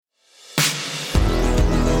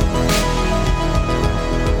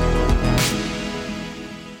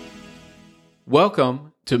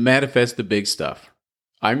Welcome to Manifest the Big Stuff.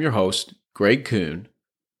 I'm your host, Greg Kuhn,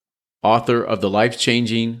 author of the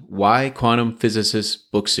life-changing Why Quantum Physicists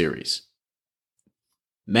book series.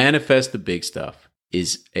 Manifest the Big Stuff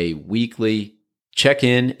is a weekly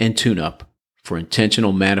check-in and tune-up for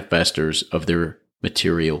intentional manifestors of their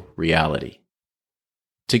material reality.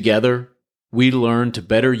 Together, we learn to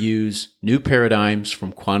better use new paradigms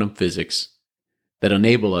from quantum physics that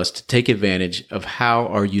enable us to take advantage of how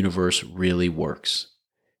our universe really works.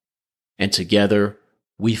 And together,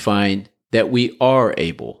 we find that we are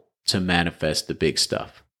able to manifest the big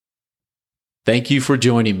stuff. Thank you for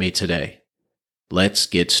joining me today. Let's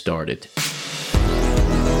get started.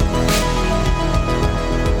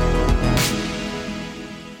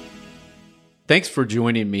 Thanks for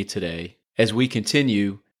joining me today as we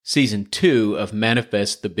continue Season 2 of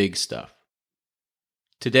Manifest the Big Stuff.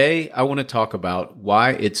 Today, I want to talk about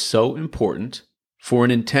why it's so important for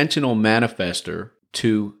an intentional manifestor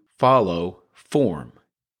to follow form.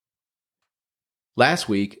 Last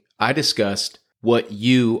week, I discussed what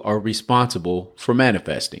you are responsible for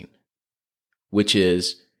manifesting, which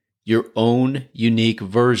is your own unique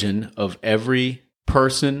version of every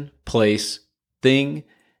person, place, thing,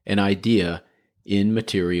 and idea in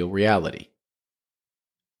material reality.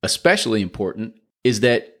 Especially important is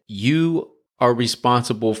that you are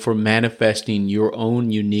responsible for manifesting your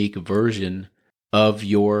own unique version of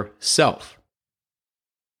yourself.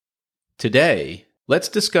 Today, let's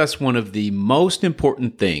discuss one of the most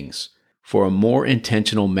important things for a more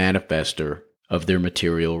intentional manifestor of their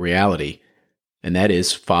material reality, and that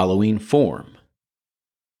is following form.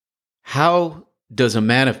 How does a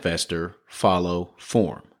manifestor follow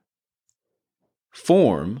form?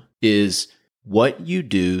 Form is what you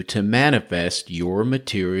do to manifest your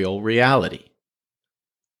material reality,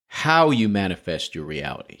 how you manifest your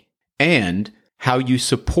reality, and how you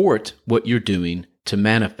support what you're doing to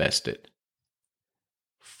manifest it.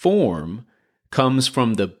 Form comes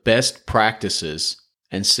from the best practices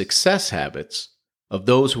and success habits of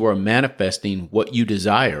those who are manifesting what you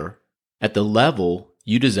desire at the level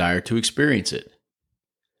you desire to experience it.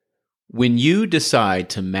 When you decide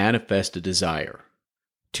to manifest a desire,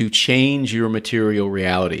 to change your material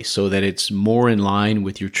reality so that it's more in line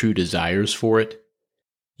with your true desires for it,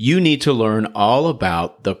 you need to learn all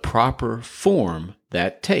about the proper form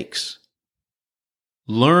that takes.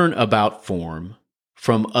 Learn about form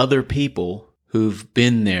from other people who've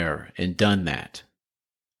been there and done that.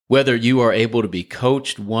 Whether you are able to be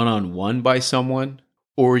coached one-on-one by someone,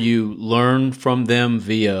 or you learn from them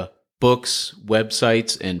via books,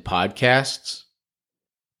 websites, and podcasts,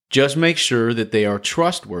 just make sure that they are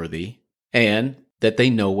trustworthy and that they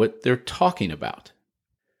know what they're talking about.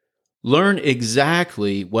 Learn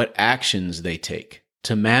exactly what actions they take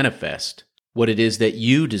to manifest what it is that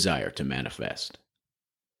you desire to manifest.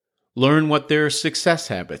 Learn what their success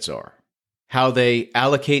habits are, how they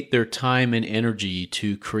allocate their time and energy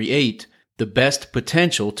to create the best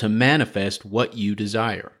potential to manifest what you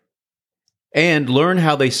desire. And learn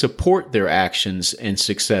how they support their actions and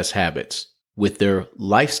success habits with their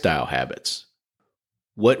lifestyle habits.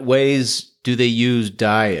 What ways do they use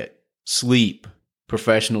diet, sleep,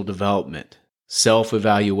 professional development,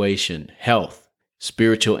 self-evaluation, health,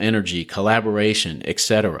 spiritual energy, collaboration,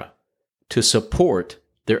 etc., to support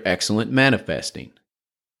their excellent manifesting?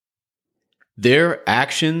 Their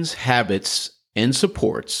actions, habits, and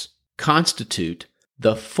supports constitute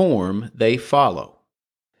the form they follow.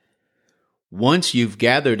 Once you've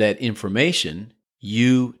gathered that information,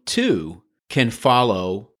 you too can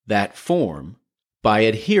follow that form by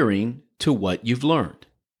adhering to what you've learned.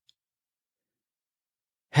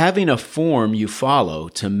 Having a form you follow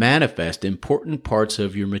to manifest important parts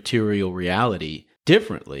of your material reality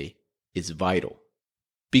differently is vital,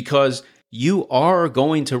 because you are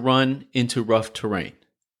going to run into rough terrain.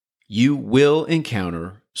 You will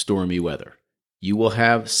encounter stormy weather. You will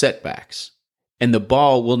have setbacks, and the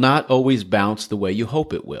ball will not always bounce the way you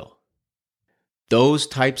hope it will. Those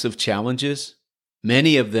types of challenges,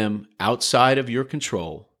 many of them outside of your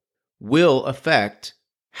control, will affect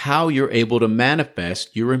how you're able to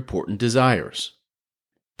manifest your important desires.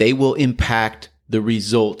 They will impact the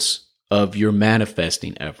results of your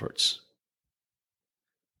manifesting efforts.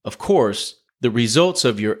 Of course, the results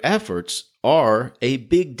of your efforts are a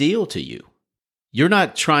big deal to you. You're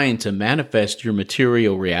not trying to manifest your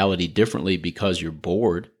material reality differently because you're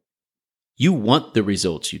bored. You want the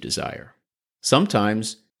results you desire.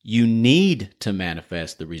 Sometimes you need to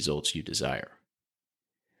manifest the results you desire.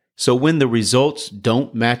 So when the results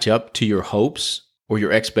don't match up to your hopes or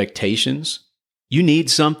your expectations, you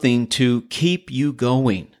need something to keep you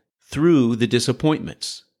going through the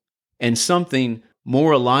disappointments. and something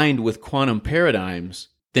more aligned with quantum paradigms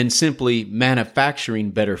than simply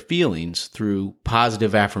manufacturing better feelings through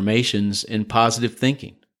positive affirmations and positive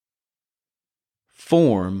thinking.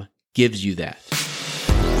 Form gives you that.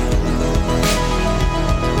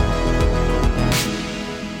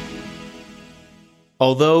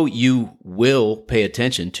 Although you will pay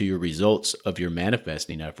attention to your results of your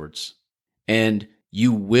manifesting efforts, and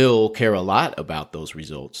you will care a lot about those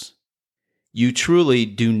results, you truly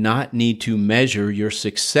do not need to measure your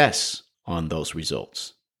success on those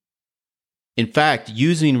results. In fact,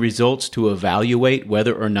 using results to evaluate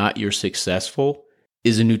whether or not you're successful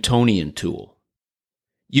is a Newtonian tool.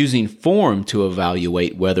 Using form to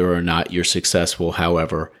evaluate whether or not you're successful,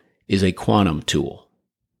 however, is a quantum tool.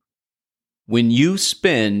 When you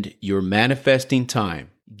spend your manifesting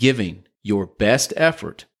time giving your best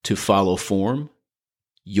effort to follow form,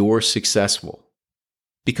 you're successful.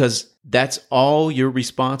 Because that's all you're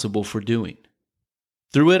responsible for doing.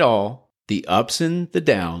 Through it all, the ups and the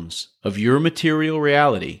downs of your material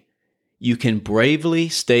reality, you can bravely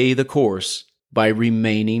stay the course by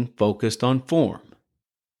remaining focused on form.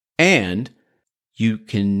 And you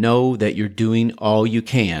can know that you're doing all you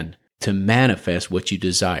can to manifest what you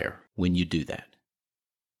desire when you do that.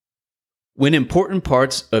 When important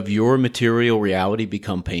parts of your material reality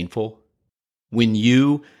become painful, when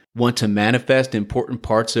you want to manifest important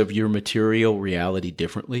parts of your material reality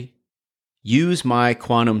differently, use my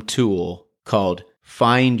quantum tool called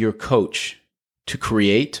Find Your Coach to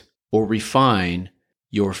create or refine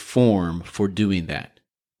your form for doing that.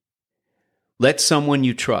 Let someone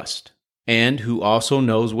you trust, and who also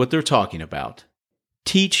knows what they're talking about,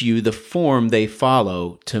 teach you the form they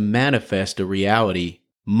follow to manifest a reality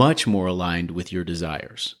much more aligned with your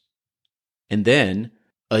desires. And then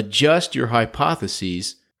adjust your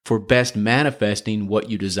hypotheses for best manifesting what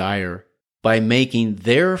you desire by making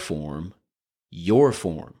their form your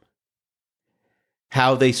form.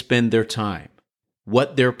 How they spend their time,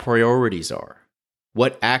 what their priorities are,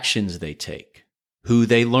 what actions they take, who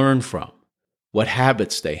they learn from, what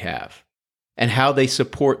habits they have, and how they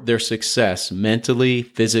support their success mentally,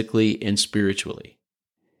 physically, and spiritually.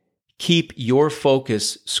 Keep your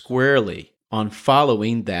focus squarely on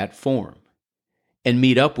following that form, and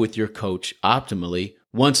meet up with your coach optimally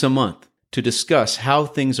once a month to discuss how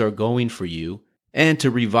things are going for you and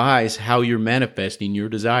to revise how you're manifesting your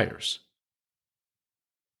desires.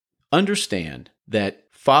 Understand that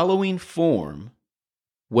following form,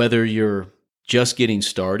 whether you're just getting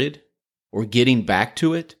started or getting back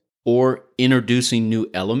to it or introducing new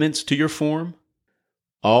elements to your form,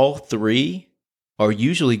 all three are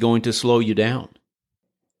usually going to slow you down.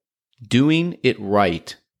 Doing it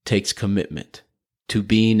right takes commitment to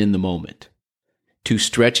being in the moment, to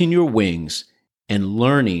stretching your wings and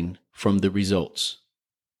learning from the results,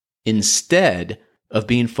 instead of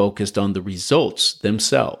being focused on the results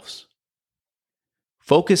themselves.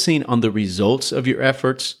 Focusing on the results of your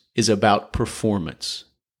efforts is about performance.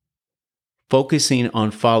 Focusing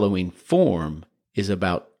on following form is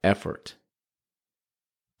about effort.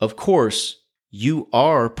 Of course, you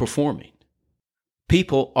are performing.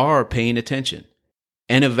 People are paying attention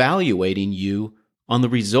and evaluating you on the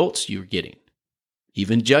results you're getting,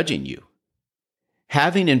 even judging you.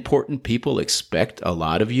 Having important people expect a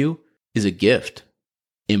lot of you is a gift.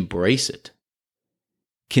 Embrace it.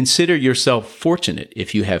 Consider yourself fortunate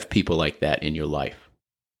if you have people like that in your life.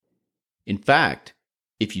 In fact,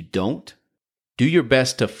 if you don't, do your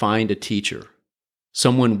best to find a teacher,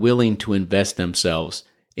 someone willing to invest themselves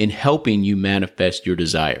in helping you manifest your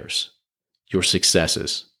desires, your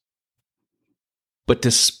successes. But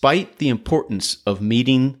despite the importance of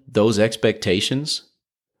meeting those expectations,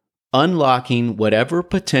 unlocking whatever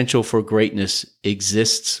potential for greatness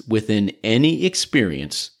exists within any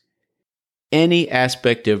experience, any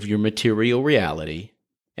aspect of your material reality,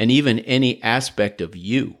 and even any aspect of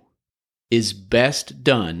you, is best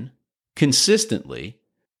done consistently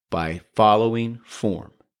by following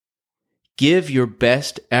form. Give your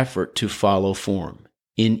best effort to follow form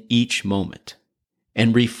in each moment,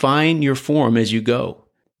 and refine your form as you go,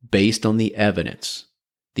 based on the evidence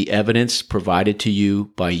provided to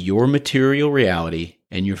you by your material reality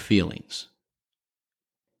and your feelings.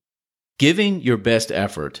 Giving your best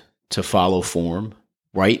effort to follow form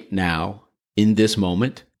right now, in this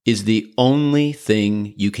moment, is the only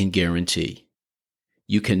thing you can guarantee.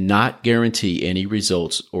 You cannot guarantee any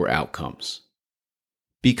results or outcomes.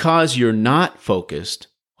 Because you're not focused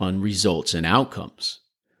on results and outcomes,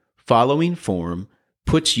 following form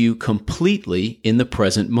puts you completely in the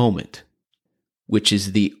present moment, which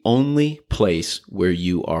is the only place where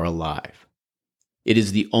you are alive. It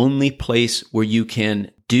is the only place where you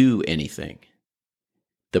can do anything.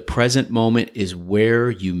 The present moment is where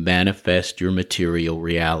you manifest your material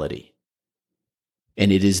reality.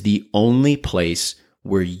 And it is the only place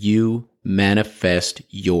where you manifest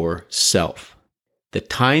yourself. The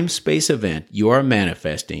time-space event you are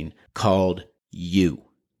manifesting called you.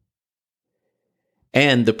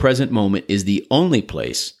 And the present moment is the only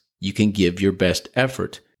place you can give your best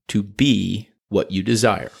effort to be what you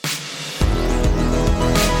desire.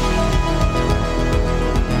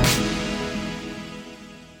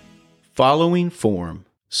 Following form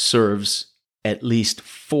serves at least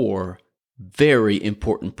 4 very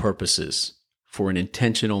important purposes for an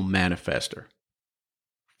intentional manifester.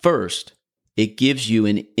 First, it gives you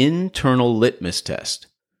an internal litmus test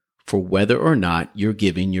for whether or not you're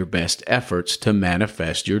giving your best efforts to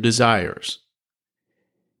manifest your desires.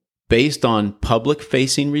 Based on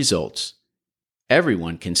public-facing results,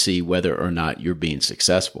 everyone can see whether or not you're being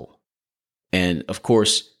successful. And of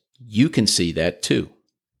course, you can see that too.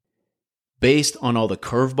 Based on all the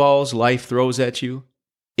curveballs life throws at you,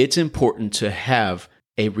 it's important to have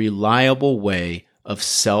a reliable way of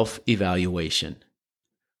self-evaluation,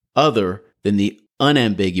 other than the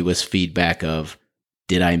unambiguous feedback of,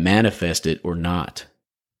 did I manifest it or not?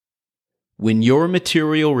 When your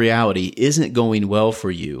material reality isn't going well for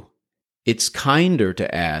you, it's kinder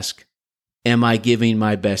to ask, am I giving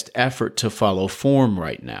my best effort to follow form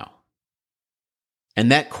right now?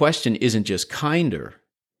 And that question isn't just kinder,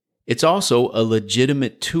 it's also a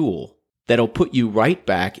legitimate tool that'll put you right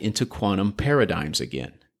back into quantum paradigms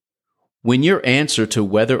again. When your answer to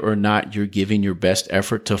whether or not you're giving your best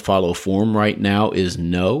effort to follow form right now is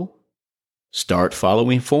no, start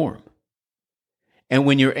following form. And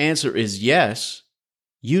when your answer is yes,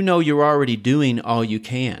 you know you're already doing all you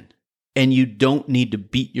can, and you don't need to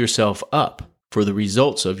beat yourself up for the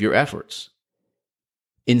results of your efforts.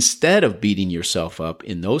 Instead of beating yourself up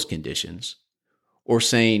in those conditions, or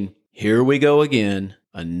saying, here we go again,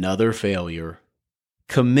 another failure,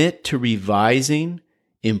 commit to revising,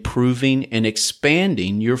 improving, and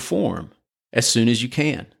expanding your form as soon as you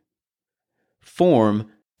can. Form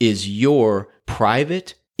is your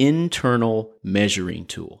private, internal measuring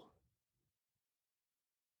tool.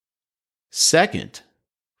 Second,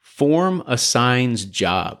 form assigns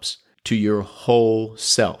jobs to your whole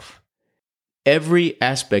self. Every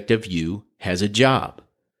aspect of you has a job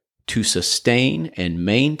to sustain and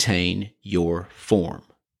maintain your form.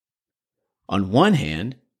 On one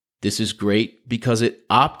hand, this is great because it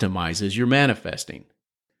optimizes your manifesting.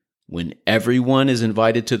 When everyone is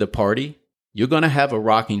invited to the party, you're going to have a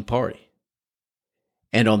rocking party.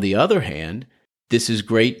 And on the other hand, this is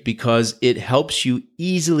great because it helps you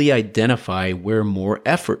easily identify where more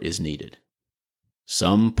effort is needed.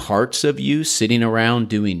 Some parts of you sitting around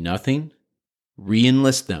doing nothing,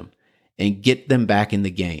 re-enlist them and get them back in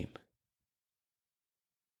the game.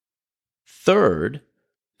 Third,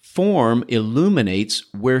 form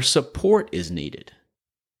illuminates where support is needed.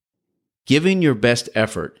 Giving your best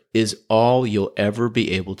effort is all you'll ever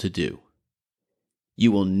be able to do.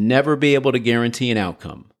 You will never be able to guarantee an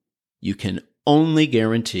outcome. You can only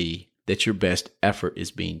guarantee that your best effort is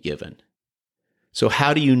being given. So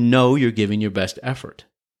how do you know you're giving your best effort?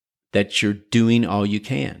 That you're doing all you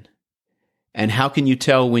can? And how can you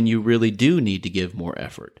tell when you really do need to give more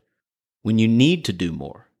effort? When you need to do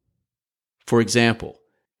more? For example,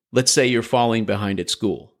 let's say you're falling behind at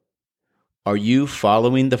school. Are you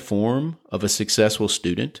following the form of a successful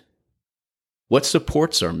student? What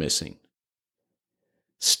supports are missing?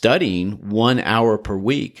 Studying 1 hour per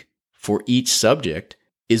week for each subject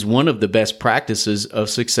is one of the best practices of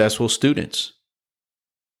successful students.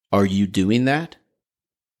 Are you doing that?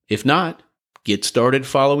 If not, get started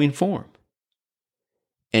following form.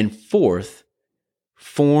 And fourth,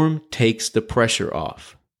 form takes the pressure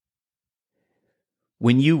off.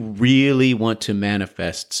 When you really want to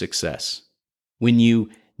manifest success, when you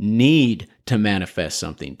need to manifest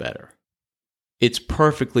something better, it's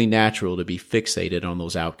perfectly natural to be fixated on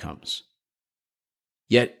those outcomes.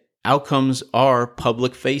 Yet, outcomes are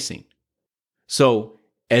public-facing. So,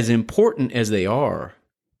 as important as they are,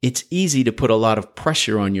 it's easy to put a lot of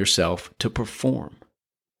pressure on yourself to perform.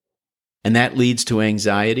 And that leads to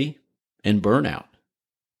anxiety and burnout.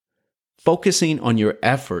 Focusing on your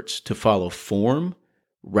efforts to follow form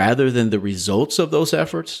rather than the results of those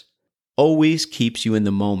efforts always keeps you in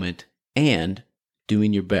the moment and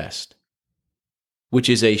doing your best, which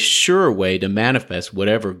is a sure way to manifest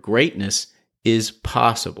whatever greatness is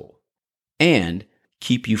possible and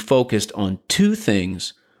keep you focused on 2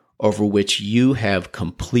 things over which you have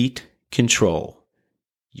complete control: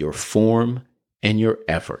 your form and your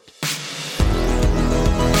effort.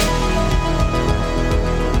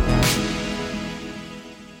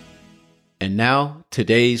 And now,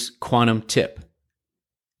 today's quantum tip.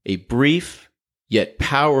 A brief yet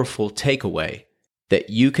powerful takeaway that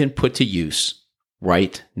you can put to use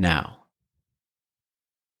right now.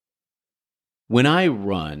 When I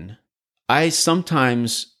run, I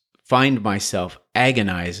sometimes find myself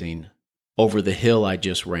agonizing over the hill I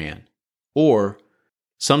just ran, or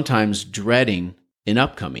sometimes dreading an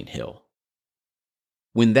upcoming hill.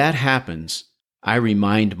 When that happens, I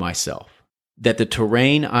remind myself that the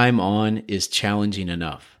terrain I'm on is challenging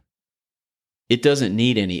enough. It doesn't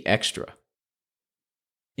need any extra.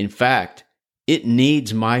 In fact, it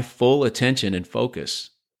needs my full attention and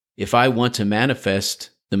focus if I want to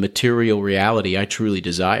manifest the material reality I truly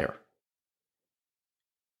desire.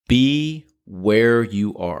 Be where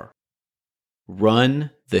you are.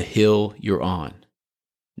 Run the hill you're on,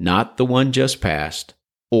 not the one just passed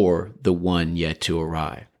or the one yet to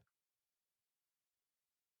arrive.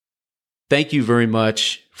 Thank you very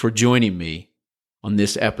much for joining me on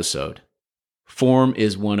this episode. Form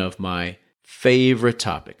is one of my favorite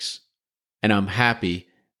topics, and I'm happy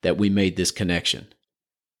that we made this connection.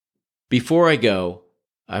 Before I go,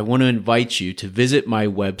 I want to invite you to visit my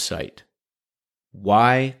website,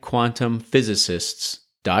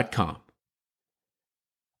 whyquantumphysicists.com.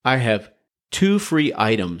 I have 2 free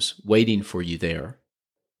items waiting for you there.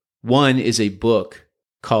 One is a book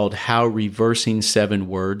called How Reversing 7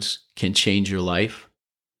 Words Can Change Your Life.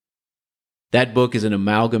 That book is an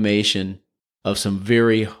amalgamation of some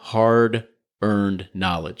very hard-earned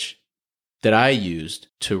knowledge that I used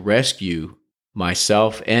to rescue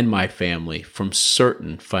myself and my family from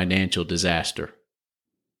certain financial disaster.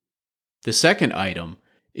 The second item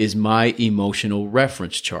is my emotional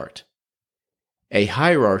reference chart, a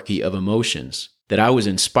hierarchy of emotions that I was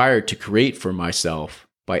inspired to create for myself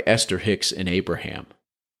by Esther Hicks and Abraham.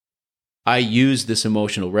 I use this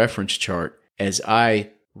emotional reference chart as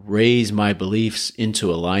I raise my beliefs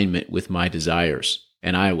into alignment with my desires,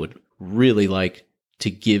 and I would really like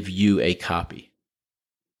to give you a copy.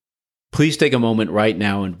 Please take a moment right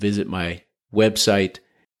now and visit my website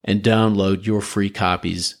and download your free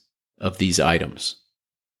copies of these items.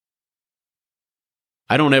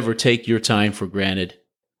 I don't ever take your time for granted.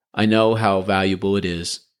 I know how valuable it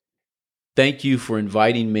is. Thank you for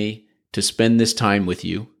inviting me to spend this time with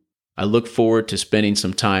you. I look forward to spending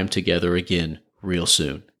some time together again real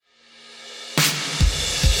soon.